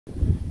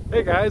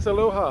Hey guys,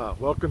 aloha!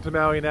 Welcome to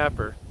Maui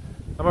Napper.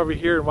 I'm over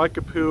here in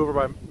Waikapu over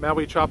by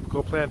Maui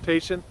Tropical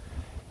Plantation,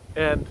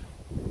 and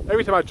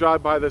every time I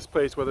drive by this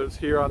place, whether it's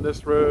here on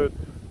this road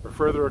or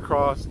further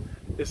across,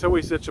 it's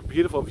always such a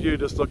beautiful view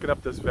just looking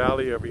up this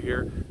valley over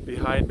here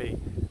behind me,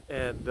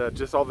 and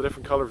just all the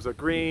different colors of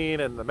green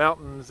and the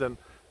mountains and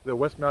the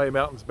West Maui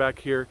Mountains back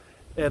here,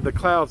 and the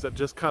clouds that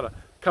just kind of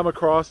come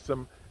across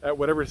them at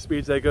whatever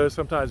speeds they go.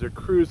 Sometimes they're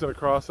cruising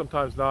across,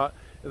 sometimes not,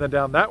 and then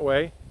down that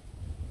way,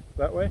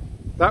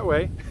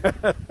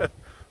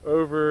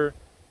 over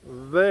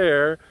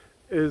there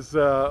is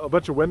a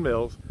bunch of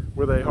windmills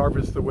where they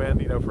harvest the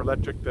wind, for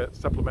electric that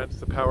supplements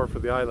the power for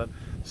the island.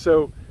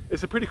 So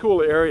it's a pretty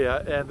cool area,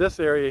 and this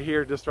area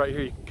here, just right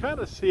here, you can kind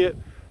of see it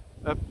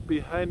up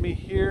behind me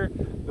here,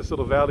 this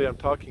little valley I'm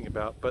talking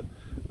about. But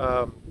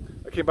I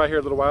came by here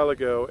a little while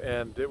ago,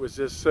 and it was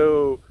just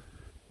the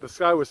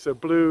sky was so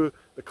blue,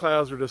 the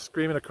clouds were just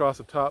screaming across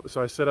the top,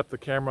 so I set up the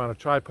camera on a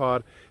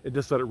tripod and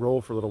just let it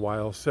roll for a little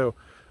while. So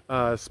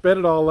sped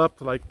it all up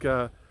to like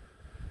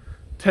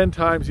 10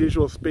 times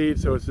usual speed,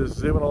 so it's just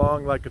zooming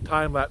along like a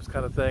time lapse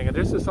kind of thing. And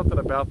there's just something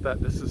about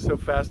that. This is so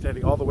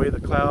fascinating, all the way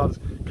the clouds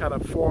kind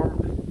of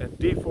form and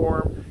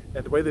deform,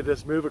 and the way they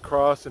just move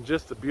across, and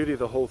just the beauty of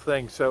the whole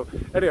thing. So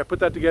anyway, I put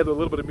that together, a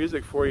little bit of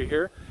music for you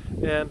here,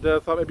 and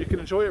thought maybe you could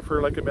enjoy it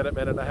for like a minute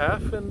and a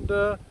half, and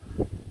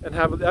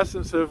have the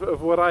essence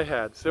of what I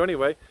had. So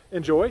anyway,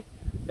 enjoy,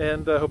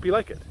 and hope you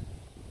like it.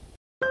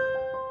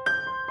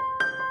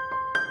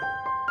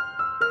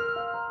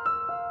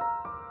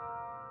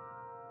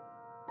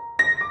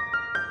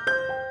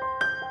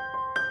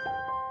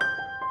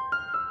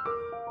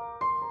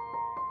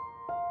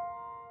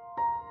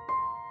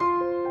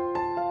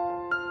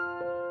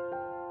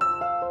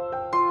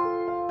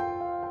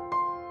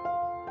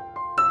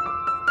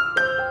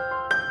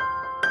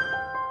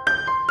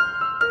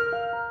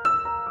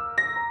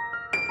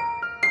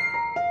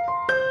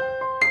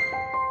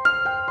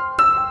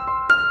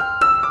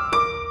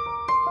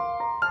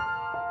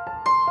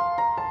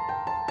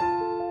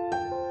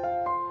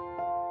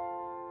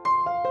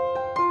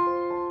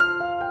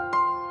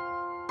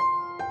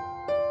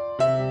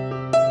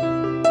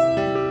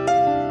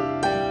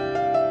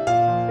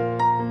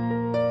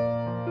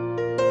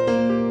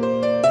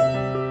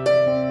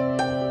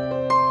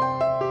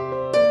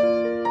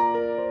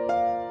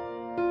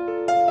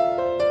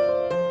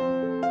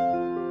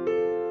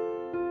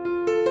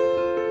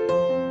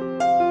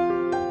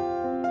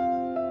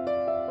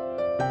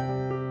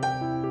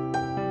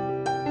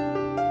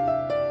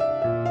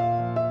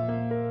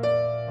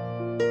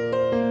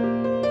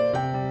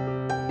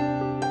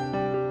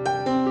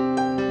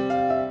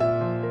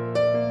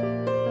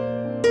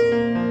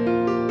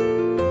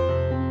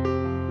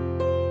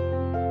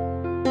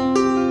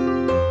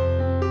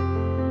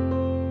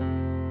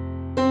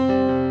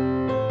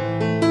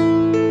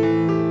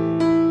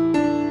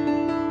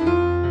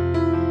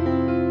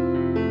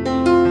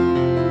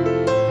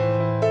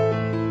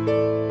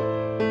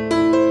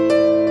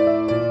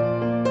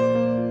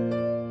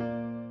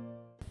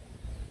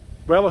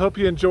 Well, I hope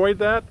you enjoyed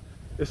that.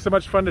 It's so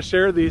much fun to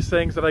share these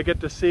things that I get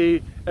to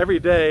see every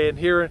day, and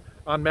here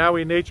on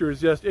Maui, nature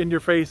is just in your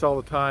face all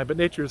the time, but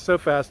nature is so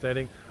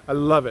fascinating. I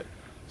love it.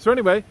 So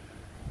anyway,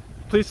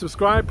 please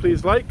subscribe,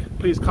 please like,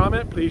 please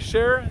comment, please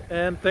share,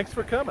 and thanks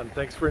for coming.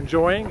 Thanks for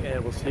enjoying,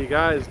 and we'll see you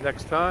guys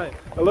next time.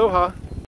 Aloha.